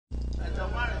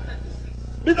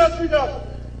Mr. Speaker,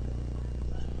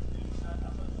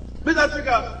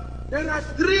 there are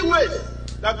 3 ways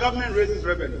that government raises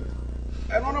revenue.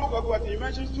 And Honorable Kwakwati, you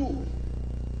mentioned 2.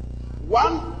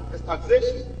 1 is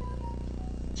taxation,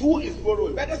 2 is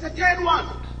borrowing. But there's a 3rd one.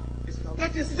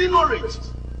 That is seigniorage,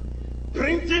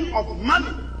 printing of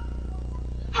money.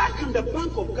 How can the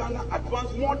Bank of Ghana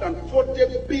advance more than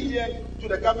 40 billion to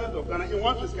the government of Ghana in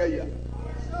 1 fiscal year?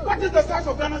 What is the size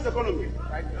of Ghana's economy?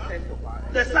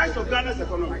 The size of Ghana's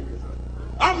economy.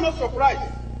 I'm not surprised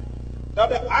that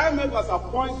the IMF has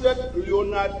appointed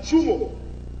Leonard Chumo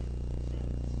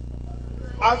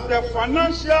as the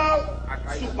financial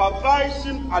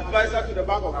supervision advisor to the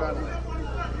Bank of Ghana.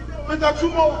 Mr.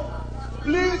 Chumo,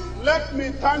 please let me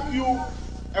thank you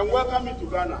and welcome you to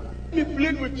Ghana. Let me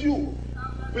plead with you.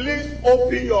 Please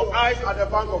open your eyes at the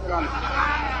Bank of Ghana.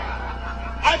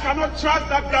 I cannot trust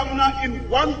that governor in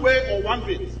one way or one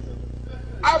bit.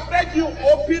 I beg you,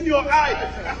 open your eyes.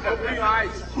 Open your eyes.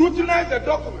 Scrutinize the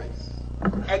documents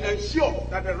and ensure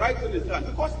that the right thing is done.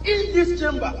 Because in this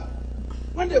chamber,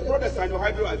 when they brought the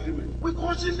Sino-Hydro agreement, we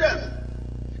cautioned them.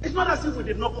 It's not as if we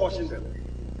did not caution them.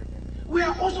 We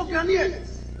are also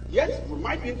Ghanaians. Yes, we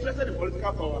might be interested in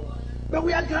political power, but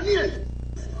we are Ghanaians.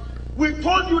 We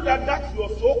told you that your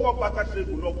so-called barter trade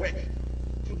will not work.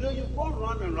 Today you've gone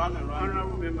round and round and round. I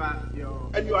don't remember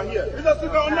and you are here. Mr.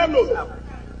 Speaker, on that note,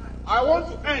 I want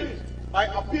to end by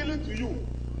appealing to you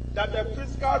that the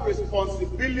fiscal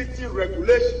responsibility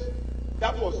regulation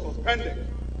that was suspended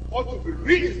ought to be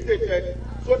reinstated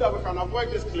so that we can avoid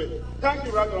this claim. Thank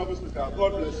you, Right Honourable Speaker.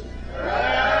 God bless you.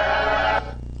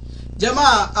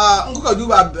 Jama, Uncle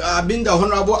Duba Binda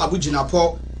Honorable Abu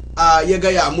Jinapo,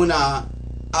 Yegaya Muna,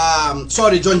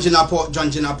 sorry, John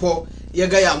Jinapo,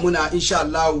 Yegaya Muna,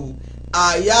 inshallah.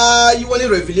 Ya you want a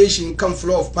revelation come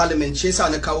floor of parliament,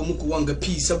 Chesa and Kawumuku Wanga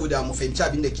peace, Sabuda Mofencha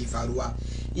Binda Kifarua.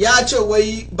 Ya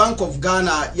way Bank of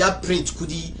Ghana, ya print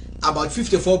kudi about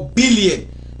 54 billion.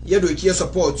 Ya do here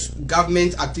support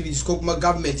government activities, Kokuma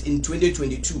government in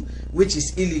 2022, which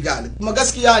is illegal.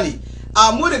 Magaskiani.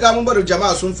 Mu riga mun bar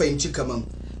jama'a sun fahimci kaman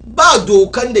ba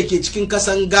dokan da ke cikin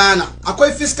kasan Ghana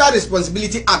akwai Fiscal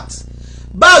Responsibility Act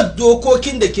ba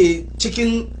dokokin da ke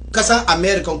cikin kasan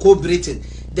America ko Britain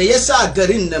da yasa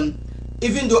garin nan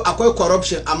even though akwai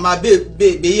corruption amma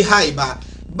bai yi high ba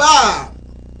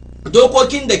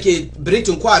dokokin da ke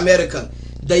Britain ko America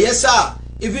da yasa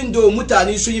even though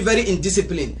mutane su yi very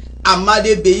indisciplined amma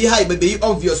dai bai yi high ba bai yi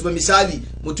obvious ba misali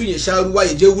mutun ya sha ruwa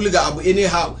ya je wulga abu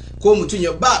anyhow ko mutun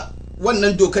ya ba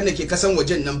wannan dokan da ke kasan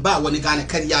wajen nan ba wani gane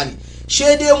karya ne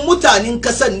shede mutanen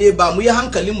kasan ne ba mu yi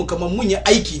hankalin mu kamar mun yi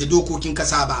aiki da dokokin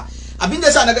kasa ba abinda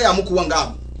yasa na ga ya muku wanga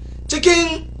abu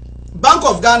cikin Bank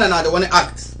of Ghana na da wani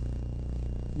act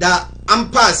da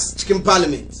an pass cikin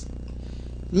parliament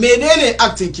menene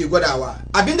actin ke gwadawa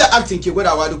abinda actin ke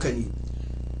gwadawa duka ne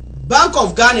Bank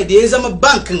of Ghana da ya zama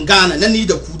bankin Ghana na ni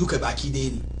da ku duka baki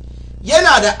dai ne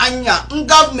yana da anya in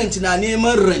government na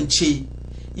neman rance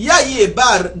yayi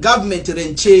ba government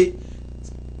rance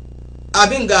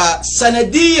abinga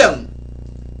sanadiyan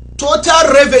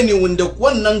total revenue wanda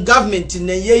wannan government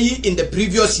ne yayi in the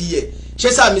previous year shi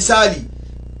yasa misali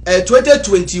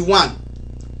 2021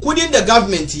 kudin da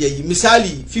government yayi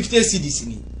misali 50 cedis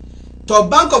ne to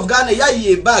Bank of Ghana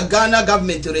yayi ba Ghana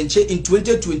government rance in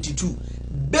 2022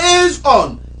 based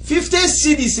on 50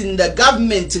 cedis in the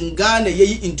government in Ghana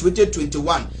yayi in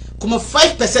 2021 kuma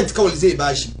 5% kawai zai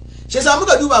bashi shi yasa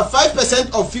muka duba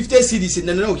 5% of 50 cedis in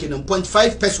nawa kenan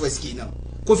 0.5 pesos kenan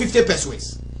ko 50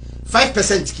 pesos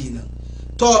 5% kenan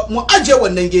to mu aje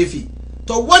wannan gefe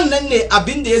to wannan ne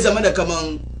abin da ya zama da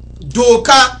kaman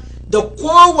doka da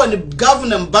kowane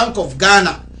governor Bank of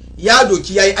Ghana ya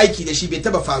doki yayi aiki da shi bai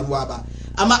taba faruwa ba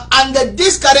amma under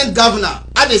this current governor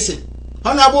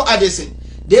Honorable Addison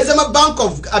da ya zama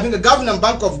governor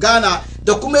Bank of Ghana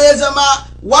da kuma ya zama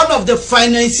one of the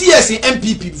financiers in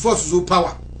MPP before su zo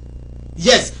power.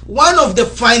 Yes, one of the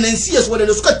financiers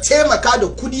wanda suka taimaka da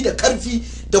kudi da karfi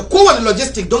da kowane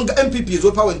logistic don ga MPP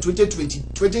zo power in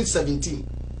 2017.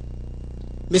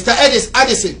 Mr.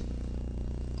 Addison,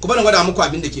 ku bani gwada muku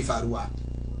abin da ke faruwa.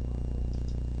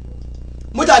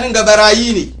 Mutanen ga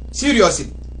barayi ne,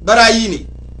 seriously, barayi ne.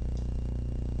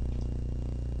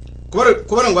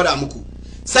 Ku bani gwada muku.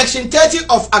 Section 30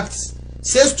 of Act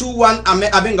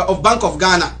 621 of Bank of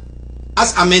Ghana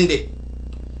as amended.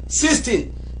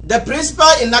 16. The principal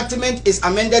enactment is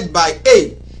amended by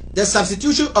A. The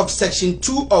substitution of Section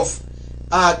 2 of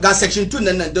Section 2.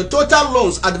 The total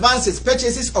loans, advances,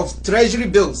 purchases of treasury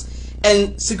bills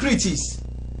and securities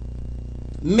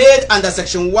made under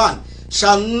Section 1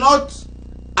 shall not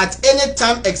at any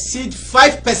time exceed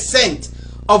 5%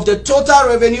 of the total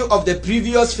revenue of the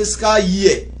previous fiscal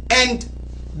year, and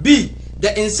B,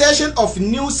 the insertion of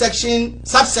new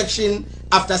subsection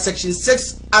after section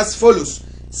 6 as follows.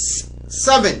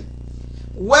 7,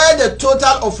 where the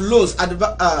total of loans,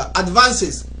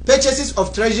 advances, purchases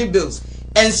of treasury bills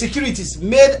and securities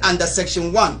made under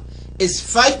section 1 is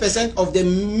 5% of the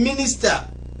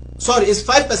is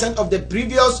 5% of the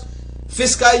previous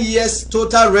fiscal year's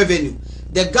total revenue.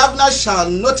 The governor shall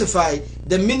notify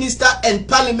the minister and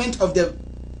parliament of the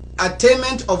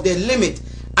attainment of the limit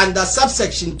under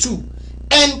subsection 2,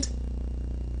 and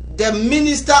the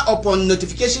minister upon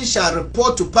notification shall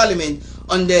report to parliament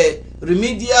on the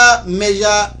remedial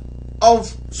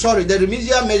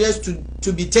measures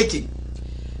to be taken.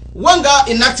 Wanga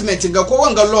enactment nga ko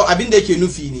wanga law abinda yake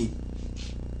nufi ne.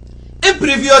 In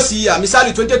previous year,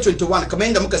 misali 2021, kamar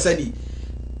yadda muka sani,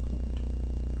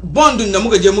 bondun da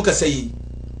muka je muka sayi,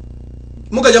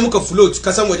 muka je muka float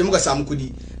kasan waje muka samu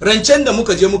kudi, rancen da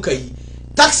muka je muka yi,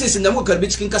 taxes da muka karbi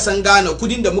cikin kasan Ghana,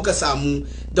 kudin da muka samu,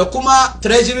 da kuma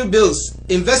treasury bills,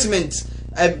 investment,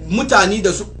 mutane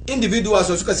da su individuals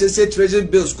suka sai treasury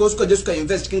bills ko suka je suka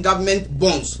invest cikin government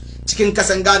bonds cikin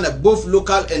kasan Ghana, both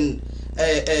local and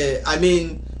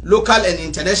local and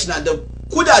international. The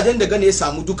kudaden da Ghana ya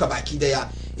samu duka baki daya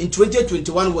in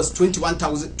 2021 was 70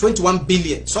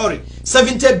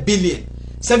 billion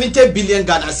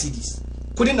Ghana cedis.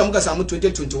 Kudin da muka samu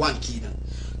 2021 kenan.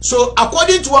 So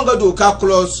according to wanga doka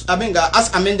clause, as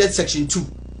amended section 2,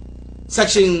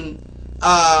 section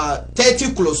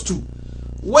 30 clause 2,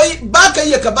 wai baka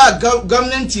iya ka ba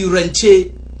government rance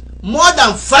more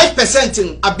than 5%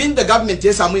 in abin the government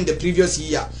ya samu in the previous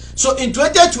year. So in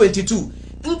 2022,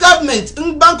 in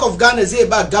Bank of Ghana zai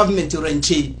ba government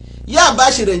rance, ya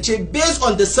ba shi rance based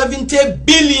on the 70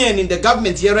 billion in the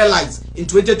government he realized in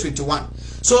 2021.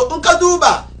 So in ka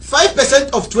duba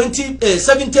 5% of 70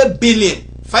 billion,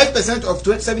 5% of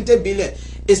 70 billion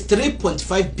is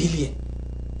 3.5 billion.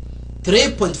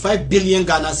 3.5 billion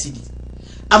Ghana cedis.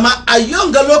 Amma a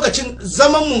yonga lokacin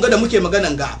zaman mun ga da muke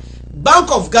maganan ga,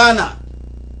 Bank of Ghana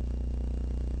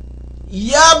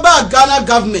ya ba Ghana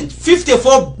government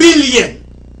 54 billion.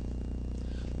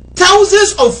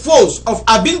 Thousands of folds of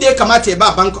abin da ya kamata ya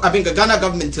ba Ghana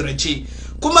government rance.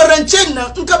 Kuma rancen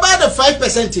nan in ka ba da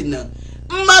 5% nan,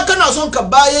 in ma kana son ka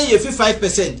baye ya fi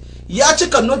 5%, ya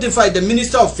cika notify the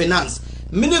Minister of Finance.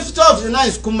 Minister of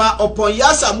Finance kuma upon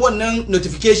ya samu wannan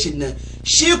notification nan,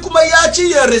 shi kuma ya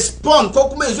ci ya respond ko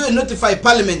kuma ya zo ya notify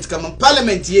parliament, kaman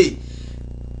parliament yayi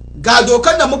ga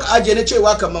dokan da muka ajiye na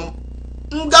cewa kaman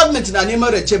in government na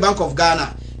neman rance Bank of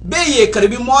Ghana bai ya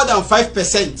karbi more than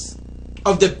 5%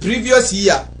 of the previous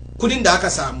year kudin da aka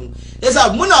samu. Yasa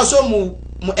muna so mu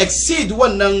exceed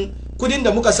wannan kudin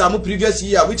da muka samu previous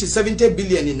year, which is 70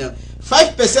 billion in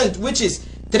 5%, which is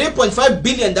 3.5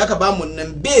 billion da aka ba mu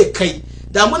nan bai kai,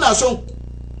 da muna so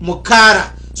mu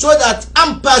kara so that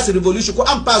an pass revolution ko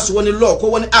an pass wani law ko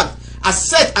wani act a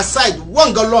set aside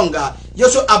wanga longa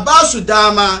yaso a ba su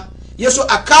dama, yaso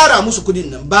a kara musu kudin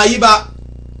nan. Bayi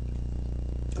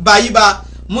ba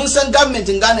mun san government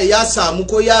in Ghana ya samu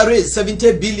ko ya raise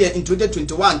 70 billion in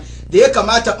 2021 da ya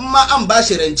kamata in ma an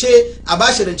bashi rance a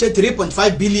bashi rance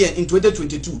 3.5 billion in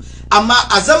 2022. Amma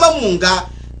a zaman mun ga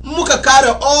muka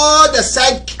kare all the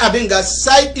side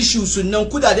issues nan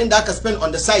kudaden da aka spend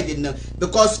on the side din nan,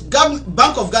 because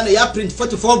Bank of Ghana ya print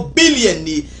 44 billion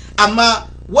ne, amma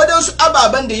wadansu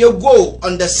ababen da ya go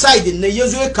on the side din nan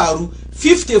yazo ya karu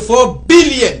 54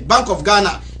 billion Bank of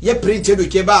Ghana ya print ya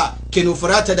doke ba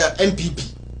kenofurata da MPP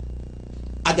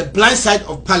at the blind side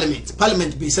of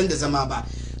parliament bai san da zama ba.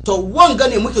 To wanga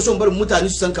ne muke son barin mutane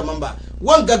su san kaman ba,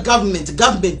 wanga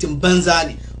governmentin banza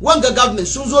ne, wanga government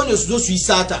sun zo ne su zo su yi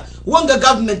sata, wanga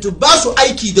government ba su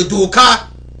aiki da doka,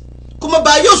 kuma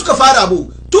ba yau suka fara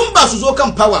bu, tun ba su zo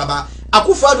kan power ba.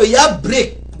 Akufo-Addo ya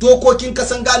break dokokin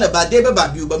kasan Ghana ba dai ba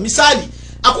biyu ba. Misali,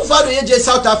 Akufo-Addo ya je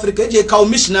South Africa, ya je kawo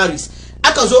missionaries,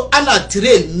 aka zo ana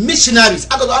train missionaries,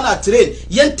 aka zo ana train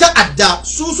yan ta'adda,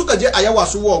 su suka je a yawa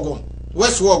su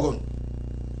West Wogon,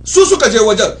 su suka je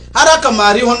wajen har aka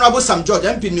mari Honorable Sam George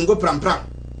MP Ningo Pram,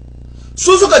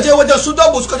 su suka je wajen su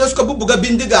Dobu suka je suka bubuga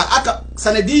bindiga, aka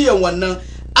sanadiyan wannan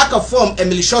aka form a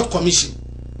militia commission,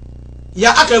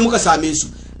 ya aka yi muka same su.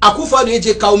 Akufo-Addo ya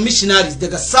je kawo missionaries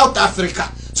daga South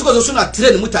Africa suka zo suna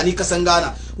train mutane kasan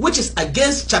Ghana, which is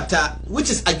against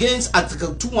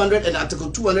Article 200 and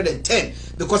Article 210,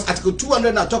 because Article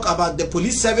 200 now talk about the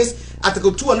police service,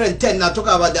 Article 210 now talk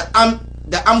about the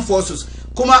armed forces.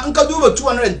 Kuma in ka duba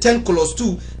 210 clause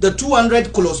 2, the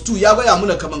 200 clause 2 ya gaya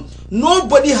muna kaman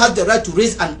nobody has the right to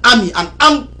raise an army, an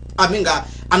armed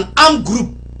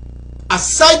group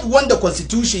aside when the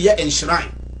constitution ya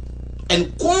enshrine.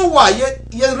 and kowa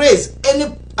ya raise any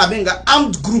abinga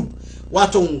armed group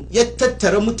wato ya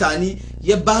tattara mutane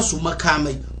ya ba su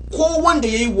makamai ko wanda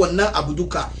yayi wannan abu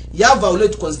duka ya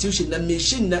violate constitution na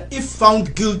machine na if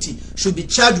found guilty should be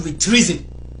charged with treason.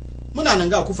 Muna nan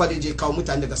ga kufa da je kawo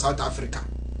mutane daga South Africa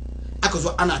aka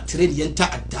zo ana train yan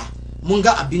ta'adda. Mun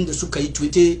ga abin da suka yi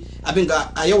 20 abin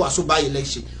ga a yawa su by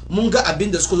election. Mun ga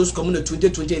abin da suka zo suka muna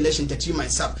 2020 election ta ci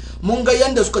myself. Mun ga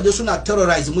yanda suka je suna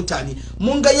terrorize mutane.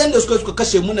 Mun ga yanda suka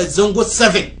kashe muna zango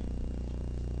 7.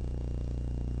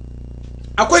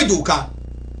 Akwai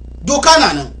doka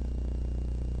na nan.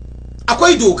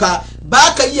 Akwai doka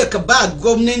ba ka iya ka ba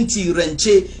gwamnati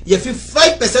rance ya fi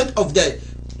 5% of the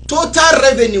total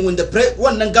revenue when the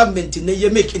wannan government ne ya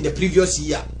make in the previous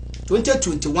year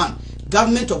 2021.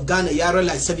 Government of Ghana ya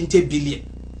realize 70 billion.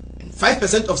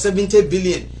 5% of 70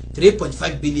 billion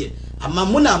 3.5 billion. Amma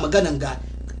muna maganan ga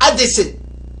Addison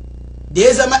da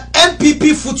ya zama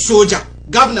MPP foot soldier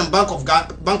governor Bank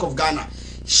of Ghana.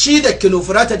 Shi da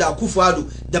Kinofurata da Akufo-Addo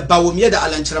da Bawumia da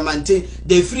Alanchramante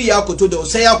da Free Yakoto da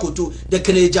Osei Yakoto da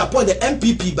Kene Japan da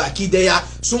MPP baki daya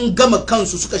sun gama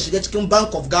kansu suka shiga cikin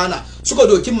Bank of Ghana suka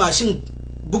doki mashin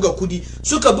buga kudi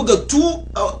suka buga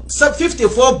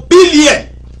 54 billion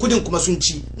kudin kuma sun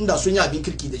ci inda sun yi abin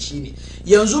kirki da shi ne.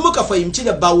 Yanzu muka fahimci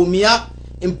da Bawumia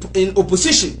in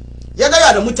opposition ya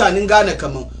gaya da mutanen Ghana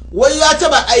kaman wai ya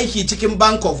taba aiki cikin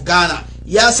Bank of Ghana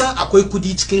ya san akwai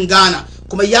kudi cikin Ghana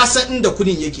kuma ya san inda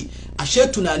kudin yake. Ashe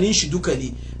tunanin shi duka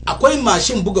ne akwai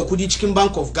mashin buga kudi cikin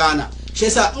Bank of Ghana. Shi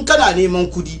yasa in kana neman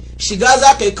kudi shiga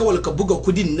zaka yi kawal ka buga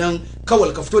kudin nan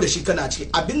kawal ka fito da shi kana ciki.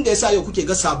 Abin da yasa yau kuke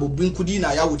ga sababbin kudi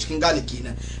na yawo cikin Ghana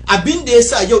kenan. Abin da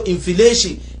yasa yau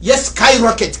inflation ya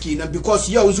skyrocket kenan because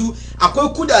yanzu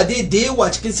akwai kudade da yawa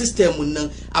cikin system nan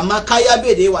amma kaya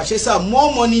bai da yawa. Shi yasa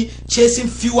more money chasing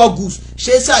fewer goods.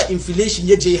 Shi yasa inflation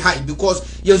ya je high because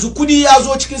yanzu kudi ya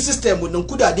zo cikin system nan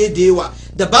kudade da yawa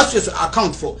da ba su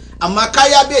account for amma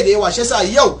kaya bai da yawa. Shi yasa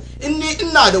yau in ni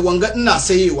ina da wanga ina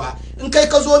sayewa in kai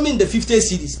ka zo min da 50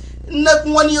 cedis na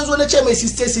wani yazo na ce mai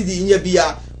 60 cedi in ya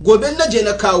biya gobe na je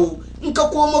na kawo in ka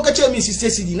komo ka ce min 60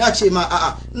 cedi na ce ma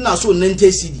a'a ina so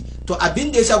 90 cedi. To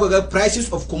abin da yasa ga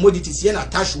prices of commodities yana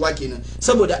tashiwa kenan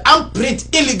saboda an print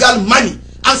illegal money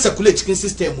an circulate cikin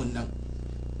system mun nan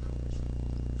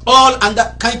all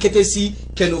under kan ketesi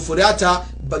Kenofurata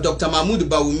Dr. Mahmoud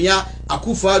Bawumia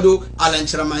Akufo-Addo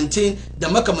Alanchramante da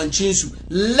makamancin su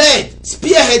led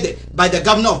spearheaded by the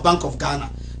governor of Bank of Ghana.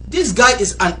 This guy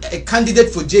is a candidate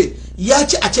for jail. Ya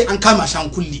ce a ce an kama shan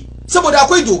kulli saboda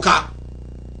akwai doka.